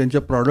मिळते,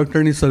 त्यांच्या प्रॉडक्ट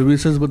आणि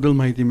सर्व्हिसेसबद्दल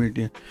माहिती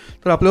मिळते.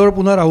 तर आपल्यावर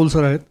पुन्हा राहुल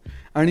सर आहेत.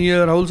 आणि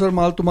राहुल सर,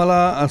 मला तुम्हाला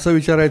असं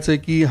विचारायचं आहे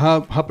की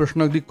हा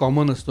प्रश्न अगदी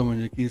कॉमन असतो,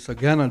 म्हणजे की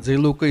सगळ्यांना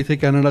जे लोक इथे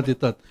कॅनडात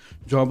येतात,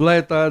 जॉबला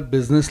येतात,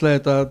 बिझनेसला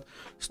येतात,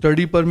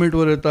 स्टडी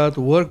परमिटवर येतात,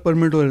 वर्क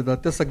परमिटवर येतात,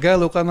 त्या सगळ्या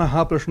लोकांना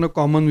हा प्रश्न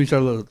कॉमन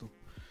विचारला जातो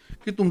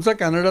की तुमचा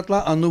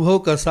कॅनडातला अनुभव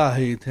कसा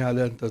आहे? इथे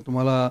आल्यानंतर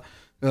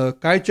तुम्हाला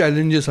काय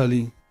चॅलेंजेस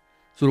आली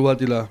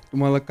सुरुवातीला?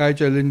 तुम्हाला काय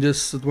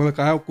चॅलेंजेस, तुम्हाला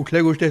काय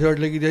कुठल्या गोष्टी अशा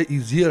वाटल्या की त्या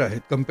इझियर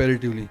आहेत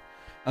कम्पॅरेटिव्हली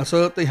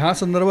असं? तर ह्या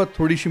संदर्भात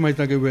थोडीशी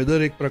माहिती आहे की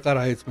वेदर एक प्रकार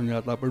आहेच, म्हणजे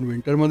आता आपण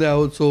विंटरमध्ये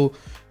आहोत, so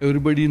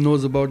everybody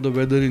knows about the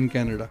weather in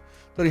Canada.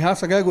 तर ह्या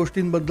सगळ्या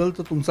गोष्टींबद्दल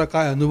तर तुमचा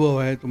काय अनुभव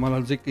आहे? तुम्हाला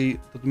जे काही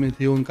तुम्ही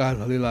इथे येऊन काय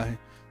झालेला आहे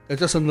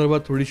त्याच्या संदर्भात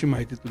थोडीशी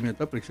माहिती तुम्ही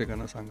आता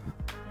प्रेक्षकांना सांगा.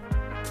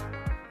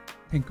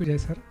 थँक्यू जय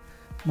सर.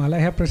 मला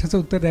ह्या प्रश्नाचं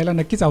उत्तर द्यायला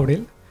नक्कीच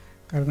आवडेल,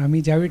 कारण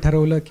आम्ही ज्यावेळी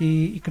ठरवलं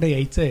की इकडे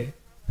यायचं आहे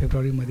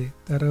फेब्रुवारीमध्ये,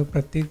 तर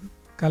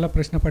प्रत्येकाला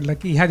प्रश्न पडला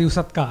की ह्या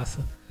दिवसात का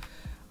असं.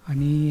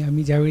 आणि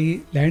आम्ही ज्यावेळी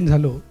लँड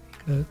झालो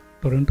इकडं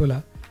टोरंटोला,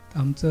 तर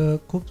आमचं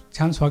खूप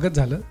छान स्वागत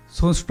झालं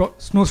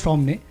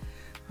स्नोस्टॉर्मने.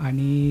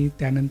 आणि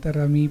त्यानंतर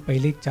आम्ही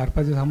पहिले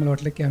 4-5 दिवस आम्हाला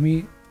वाटलं की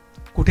आम्ही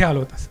कुठे आलो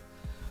होत असं.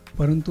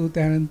 परंतु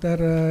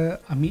त्यानंतर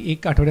आम्ही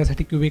 1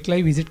 आठवड्यासाठी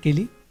क्युबेकलाही व्हिजिट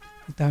केली.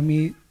 तिथं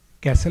आम्ही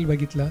कॅसल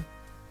बघितलं,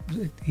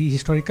 ही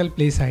हिस्टॉरिकल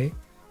प्लेस आहे.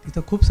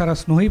 तिथं खूप सारा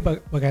स्नोही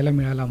बघायला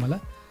मिळाला आम्हाला.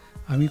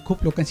 आम्ही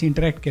खूप लोकांशी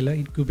इंटरॅक्ट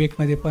केलं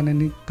क्युबेकमध्ये पण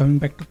आणि कमिंग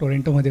बॅक टू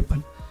टोरंटोमध्ये पण.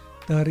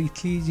 तर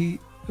इथली जी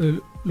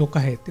लोकं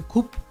आहेत ते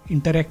खूप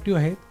इंटरॅक्टिव्ह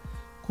आहेत,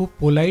 खूप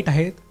पोलाईट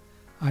आहेत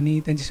आणि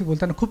त्यांच्याशी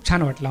बोलताना खूप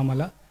छान वाटलं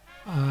आम्हाला.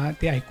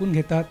 ते ऐकून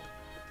घेतात,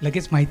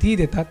 लगेच माहितीही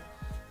देतात.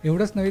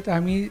 एवढंच नव्हे तर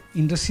आम्ही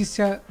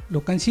इंडस्ट्रीजच्या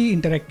लोकांशीही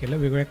इंटरॅक्ट केलं,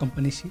 वेगवेगळ्या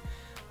कंपनीशी.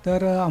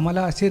 तर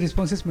आम्हाला असे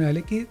रिस्पॉन्सेस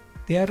मिळाले की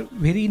they are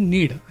very in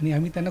need आणि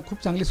आम्ही त्यांना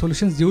खूप चांगले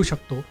सोल्युशन्स देऊ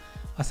शकतो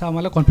असा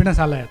आम्हाला कॉन्फिडन्स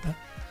आला आहे आता.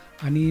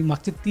 आणि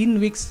मागचे 3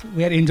 weeks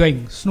we R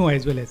enjoying snow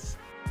as well as.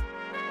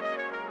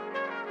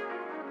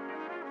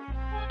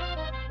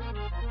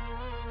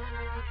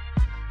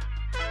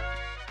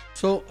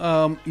 So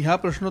ह्या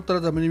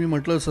प्रश्नोत्तरात म्हणजे मी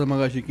म्हटलं सर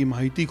मगाशी की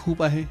माहिती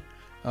खूप आहे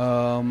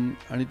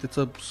आणि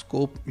त्याचं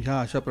स्कोप ह्या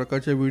अशा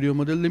प्रकारच्या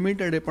व्हिडिओमध्ये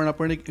लिमिटेड आहे, पण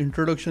आपण एक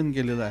इंट्रोडक्शन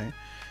केलेलं आहे.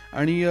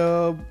 आणि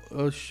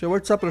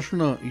शेवटचा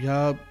प्रश्न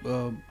ह्या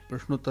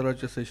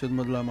प्रश्नोत्तराच्या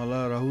सेशनमधला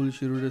मला राहुल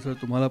शिरुडे सर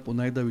तुम्हाला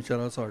पुन्हा एकदा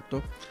विचारायचा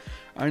वाटतो.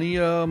 आणि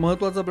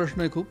महत्त्वाचा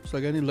प्रश्न आहे खूप,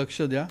 सगळ्यांनी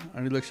लक्ष द्या.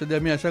 आणि लक्ष द्या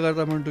मी अशा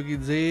करता म्हणतो की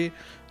जे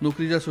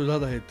नोकरीच्या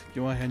शोधात आहेत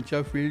किंवा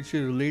ह्यांच्या फील्डशी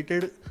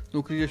रिलेटेड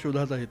नोकरीच्या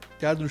शोधात आहेत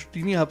त्या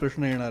दृष्टीने हा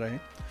प्रश्न येणार आहे.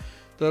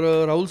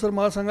 तर राहुल सर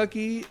मला सांगा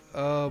की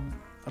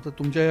आता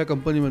तुमच्या या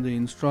कंपनीमध्ये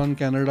इन्स्ट्रॉन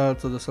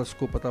कॅनडाचा जसा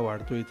स्कोप आता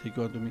वाढतो इथे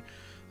किंवा तुम्ही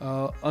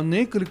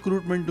अनेक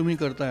रिक्रुटमेंट तुम्ही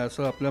करताय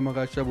असं आपल्या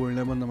मगाच्या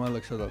बोलण्यामधून मला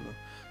लक्षात आलं.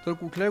 तर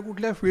कुठल्या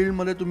कुठल्या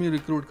फील्डमध्ये तुम्ही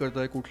रिक्रूट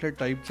करताय, कुठल्या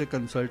टाईपचे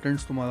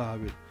कन्सल्टंट्स तुम्हाला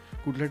हवेत,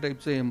 कुठल्या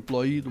टाईपचे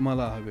एम्प्लॉई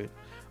तुम्हाला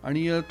हवेत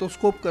आणि तो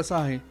स्कोप कसा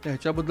आहे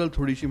ह्याच्याबद्दल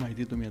थोडीशी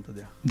माहिती तुम्ही आता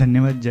द्या.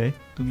 धन्यवाद जय,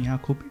 तुम्ही हा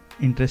खूप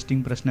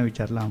इंटरेस्टिंग प्रश्न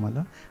विचारला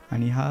आम्हाला.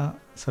 आणि हा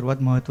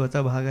सर्वात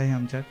महत्त्वाचा भाग आहे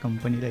आमच्या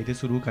कंपनीला इथे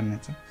सुरू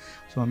करण्याचा.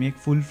 सो आम्ही एक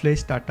फुल फ्लेज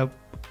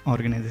स्टार्टअप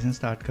ऑर्गनायझेशन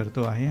स्टार्ट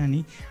करतो आहे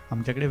आणि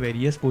आमच्याकडे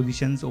व्हेरियस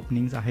पोझिशन्स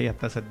ओपनिंग्स आहे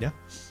आता सध्या.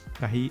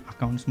 काही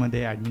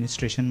अकाउंट्समध्ये,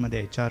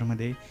 ॲडमिनिस्ट्रेशनमध्ये, HR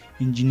मध्ये,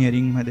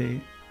 इंजिनिअरिंगमध्ये.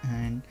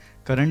 अँड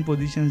करंट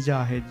पोझिशन्स ज्या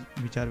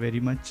आहेत which are very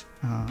much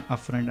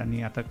upfront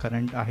आणि आता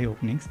करंट आहे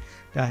ओपनिंग्स,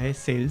 त्या आहे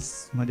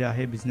सेल्समध्ये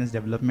आहे, बिझनेस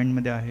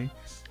डेव्हलपमेंटमध्ये आहे,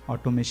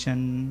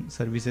 ऑटोमेशन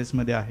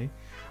सर्व्हिसेसमध्ये आहे.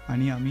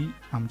 आणि आम्ही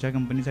आमच्या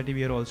कंपनीसाठी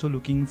we R also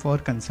looking for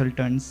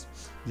consultants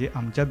जे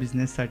आमच्या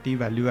बिझनेससाठी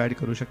व्हॅल्यू ॲड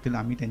करू शकतील,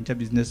 आम्ही त्यांच्या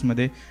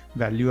बिझनेसमध्ये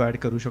व्हॅल्यू ॲड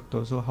करू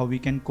शकतो. So how we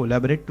can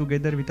collaborate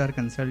together with R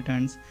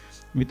consultants,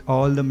 with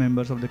all the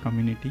members of the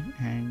community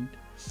and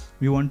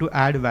we want to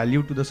add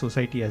value to the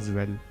society as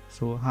well.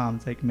 So हा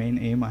आमचा एक मेन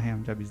एम आहे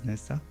आमच्या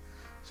बिझनेसचा.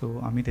 So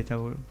आम्ही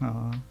त्याच्यावर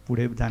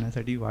पुढे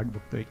जाण्यासाठी वाट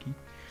बघतो आहे की.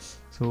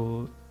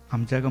 सो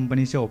आमच्या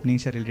कंपनीच्या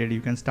ओपनिंगच्या related you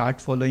can start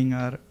following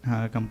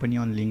our company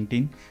on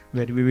LinkedIn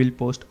where we will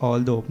post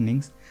all the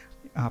openings.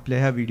 आपल्या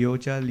ह्या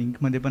व्हिडिओच्या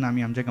लिंकमध्ये पण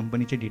आम्ही आमच्या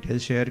कंपनीचे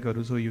डिटेल्स शेअर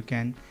करू. So you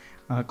can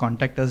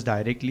contact us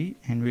directly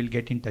and will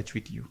get in touch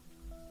with you.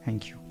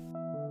 Thank you.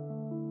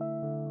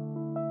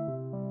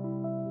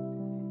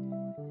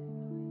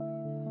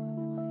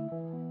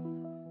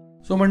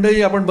 So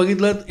मंडळी आपण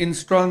बघितलं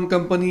इन्स्ट्रॉन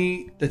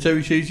कंपनी,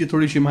 त्याच्याविषयीची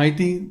थोडीशी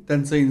माहिती,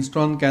 त्यांचं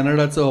इन्स्ट्रॉन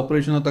कॅनडाचं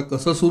ऑपरेशन आता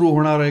कसं सुरू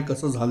होणार आहे,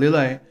 कसं झालेलं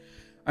आहे.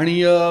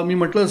 आणि मी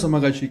म्हटलं असं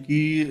मगाशी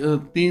की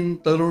 3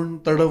 तरुण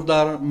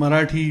तडफदार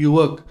मराठी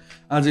युवक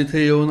आज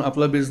इथे येऊन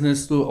आपला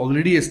बिझनेस तो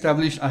ऑलरेडी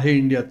एस्टॅब्लिश आहे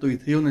इंडियात, तो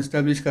इथे येऊन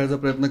एस्टॅब्लिश करायचा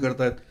प्रयत्न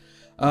करत आहेत.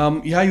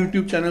 ह्या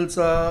यूट्यूब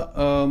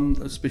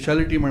चॅनलचा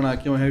स्पेशालिटी म्हणा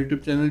किंवा ह्या यूट्यूब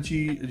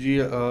चॅनलची जी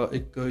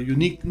एक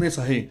युनिकनेस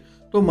आहे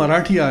तो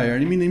मराठी आहे.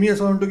 आणि मी नेहमी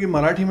असं म्हणतो की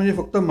मराठी म्हणजे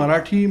फक्त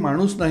मराठी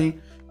माणूस नाही,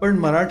 पण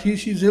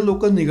मराठीशी जे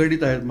लोक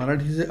निगडीत आहेत,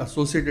 मराठीचे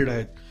असोसिएटेड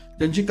आहेत,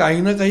 ज्यांची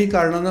काही ना काही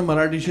कारणानं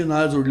मराठीशी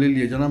नाळ जोडलेली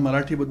आहे, ज्यांना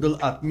मराठीबद्दल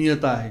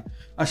आत्मीयता आहे,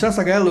 अशा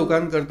सगळ्या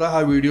लोकांकरता हा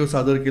व्हिडिओ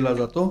सादर केला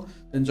जातो,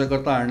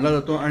 त्यांच्याकरता आणला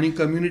जातो. आणि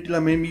कम्युनिटीला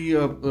मी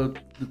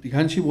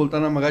तिघांशी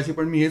बोलताना मगाशी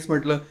पण मी हेच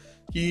म्हटलं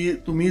की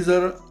तुम्ही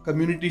जर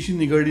कम्युनिटीशी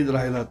निगडीत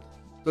राहिलात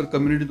तर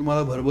कम्युनिटी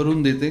तुम्हाला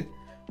भरभरून देते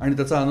आणि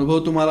त्याचा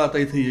अनुभव तुम्हाला आता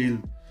इथे येईल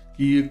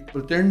की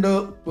प्रचंड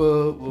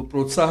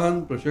प्रोत्साहन,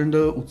 प्रचंड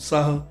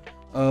उत्साह,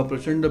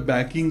 प्रचंड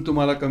बॅकिंग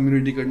तुम्हाला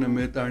कम्युनिटीकडनं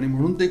मिळतं. आणि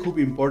म्हणून ते खूप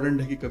इम्पॉर्टंट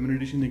आहे की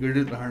कम्युनिटीशी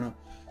निगडीत राहणं,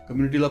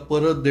 कम्युनिटीला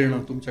परत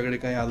देणं तुमच्याकडे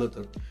काय आलं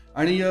तर.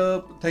 आणि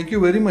थँक्यू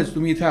व्हेरी मच,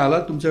 तुम्ही इथे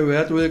आलात, तुमच्या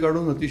वेळात वेळ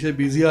काढून. अतिशय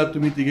बिझी आहात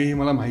तुम्ही तिघेही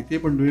मला माहिती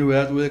आहे, पण तुम्ही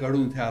वेळात वेळ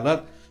काढून इथे आलात,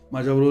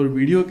 माझ्याबरोबर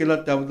व्हिडिओ केलात,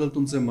 त्याबद्दल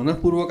तुमचे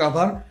मनःपूर्वक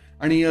आभार.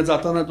 आणि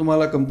जाताना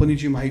तुम्हाला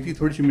कंपनीची माहिती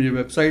थोडीशी म्हणजे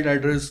वेबसाईट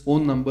ॲड्रेस,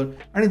 फोन नंबर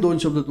आणि 2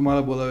 शब्द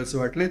तुम्हाला बोलावेसे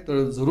वाटले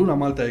तर जरूर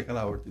आम्हाला ते ऐकायला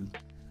आवडतील.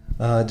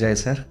 जय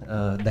सर,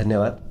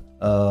 धन्यवाद.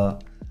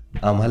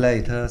 आम्हाला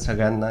इथं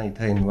सगळ्यांना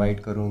इथं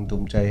इन्व्हाइट करून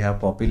तुमच्या ह्या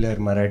पॉप्युलर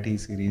मराठी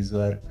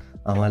सिरीजवर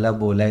आम्हाला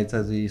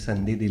बोलायचं जी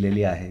संधी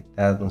दिलेली आहे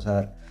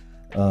त्यानुसार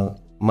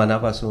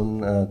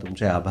मनापासून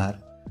तुमचे आभार.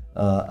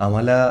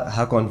 आम्हाला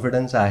हा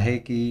कॉन्फिडन्स आहे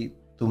की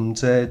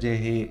तुमचं जे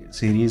हे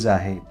सिरीज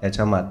आहे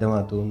त्याच्या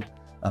माध्यमातून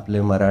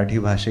आपले मराठी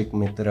भाषिक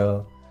मित्र,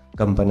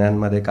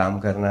 कंपन्यांमध्ये काम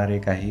करणारे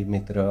काही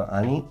मित्र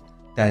आणि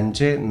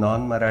त्यांचे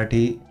नॉन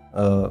मराठी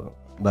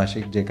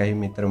भाषिक जे काही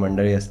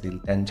मित्रमंडळी असतील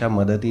त्यांच्या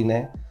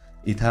मदतीने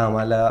इथं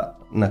आम्हाला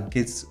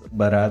नक्कीच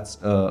बराच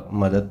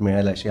मदत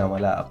मिळेल अशी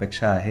आम्हाला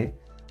अपेक्षा आहे.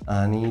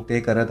 आणि ते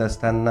करत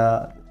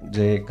असताना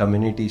जे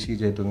कम्युनिटीशी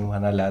जे तुम्ही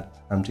म्हणालात,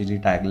 आमची जी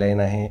टॅगलाईन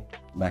आहे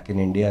back in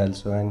India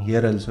also and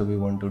here also we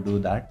want to do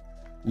that,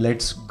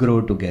 let's grow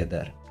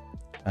together.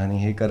 आणि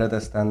हे करत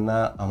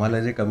असताना आम्हाला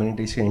जे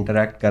कम्युनिटीशी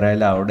इंटरॅक्ट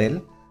करायला आवडेल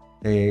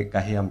ते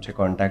काही आमचे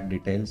कॉन्टॅक्ट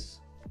डिटेल्स.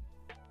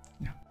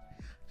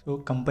 सो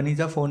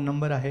कंपनीचा फोन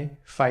नंबर आहे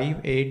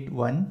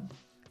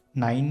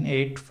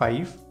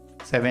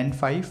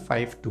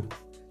 5819857552.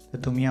 तर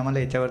तुम्ही आम्हाला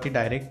याच्यावरती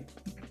डायरेक्ट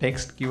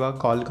टेक्स्ट किंवा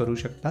कॉल करू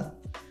शकता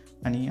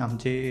आणि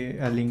आमचे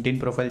लिंक्डइन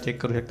प्रोफाईल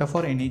चेक करू शकता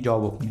for any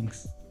job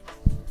openings.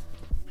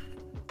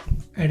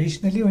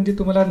 Additionally म्हणजे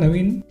तुम्हाला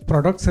नवीन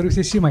प्रॉडक्ट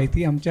सर्व्हिसेसची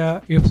माहिती आमच्या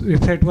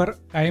वेबसाईटवर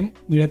कायम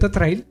मिळतच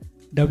राहील.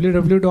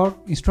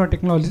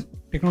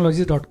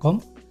 www.instronTechnologies.com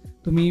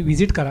तुम्ही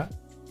विजिट करा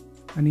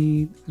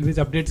आणि ऑलवेज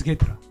अपडेट्स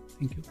घेत राहा.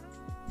 थँक्यू.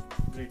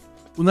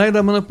 पुन्हा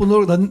एकदा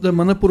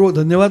मनपूर्वक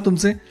धन्यवाद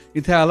तुमचे.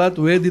 इथे आलात,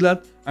 वेळ दिलात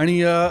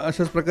आणि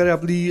अशाच प्रकारे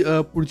आपली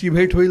पुढची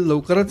भेट होईल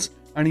लवकरच.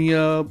 आणि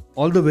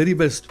all the very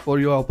best for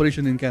your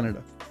operation in Canada.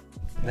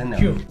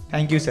 धन्यवाद.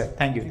 Thank you sir.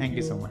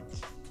 Thank you so much.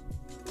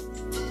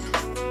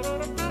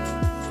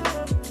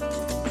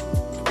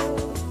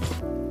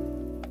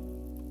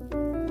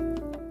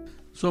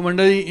 So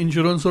मंडळी,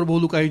 इन्शुरन्सवर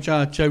बोलू काहीच्या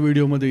आजच्या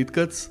व्हिडिओमध्ये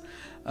इतकंच.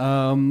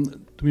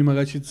 तुम्ही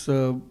मगाशीच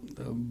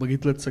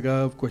बघितलं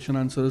सगळ्या क्वेश्चन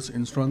आन्सर्स,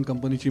 इन्स्ट्रॉन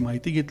कंपनीची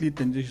माहिती घेतली,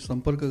 त्यांच्याशी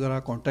संपर्क करा,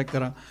 कॉन्टॅक्ट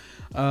करा.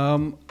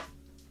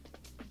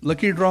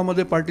 लकी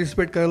ड्रॉमध्ये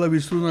पार्टिसिपेट करायला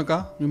विसरू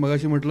नका. मी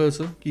मगाशी म्हटलं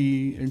असं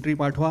की एंट्री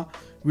पाठवा.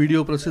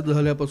 व्हिडिओ प्रसिद्ध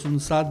झाल्यापासून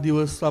 7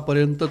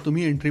 दिवसापर्यंत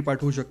तुम्ही एंट्री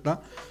पाठवू शकता.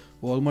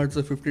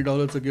 वॉलमार्टचं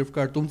 $50 गिफ्ट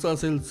कार्ड तुमचं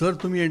असेल जर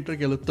तुम्ही एंटर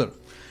केलं तर.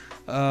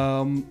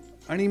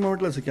 आणि मग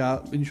म्हटलं असं की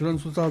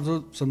इन्शुरन्सचा जर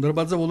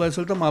संदर्भात जर बोलायचं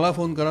असेल तर मला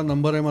फोन करा.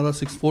 नंबर आहे माझा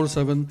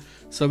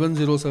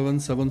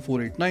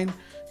 647-707-7489.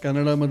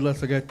 कॅनडामधला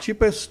सगळ्यात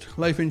cheapest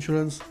life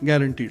insurance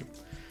guaranteed.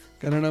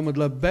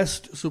 कॅनडामधला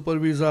best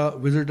सुपरविजा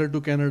visitor to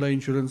Canada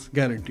insurance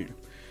guaranteed.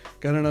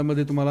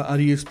 कॅनडामध्ये तुम्हाला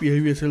RESP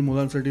हवी असेल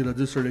मुलांसाठी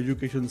रजिस्टर्ड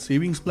एज्युकेशन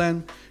सेव्हिंग्स प्लॅन.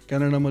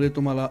 कॅनडामध्ये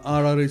तुम्हाला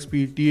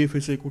RRSP,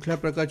 TFSA कुठल्या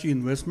प्रकारची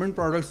इन्व्हेस्टमेंट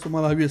प्रॉडक्ट्स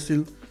तुम्हाला हवी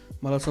असतील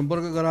मला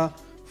संपर्क करा.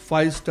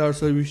 5 स्टार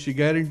सर्व्हिसची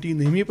गॅरंटी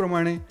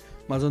नेहमीप्रमाणे.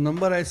 माझा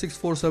नंबर आहे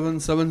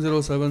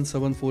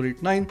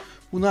 647-707-7489.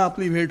 पुन्हा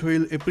आपली भेट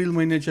होईल एप्रिल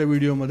महिन्याच्या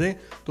व्हिडिओमध्ये.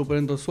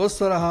 तोपर्यंत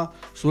स्वस्थ राहा,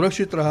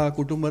 सुरक्षित राहा,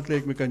 कुटुंबातल्या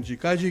एकमेकांची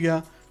काळजी घ्या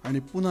आणि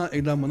पुन्हा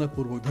एकदा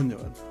मनपूर्वक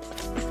धन्यवाद.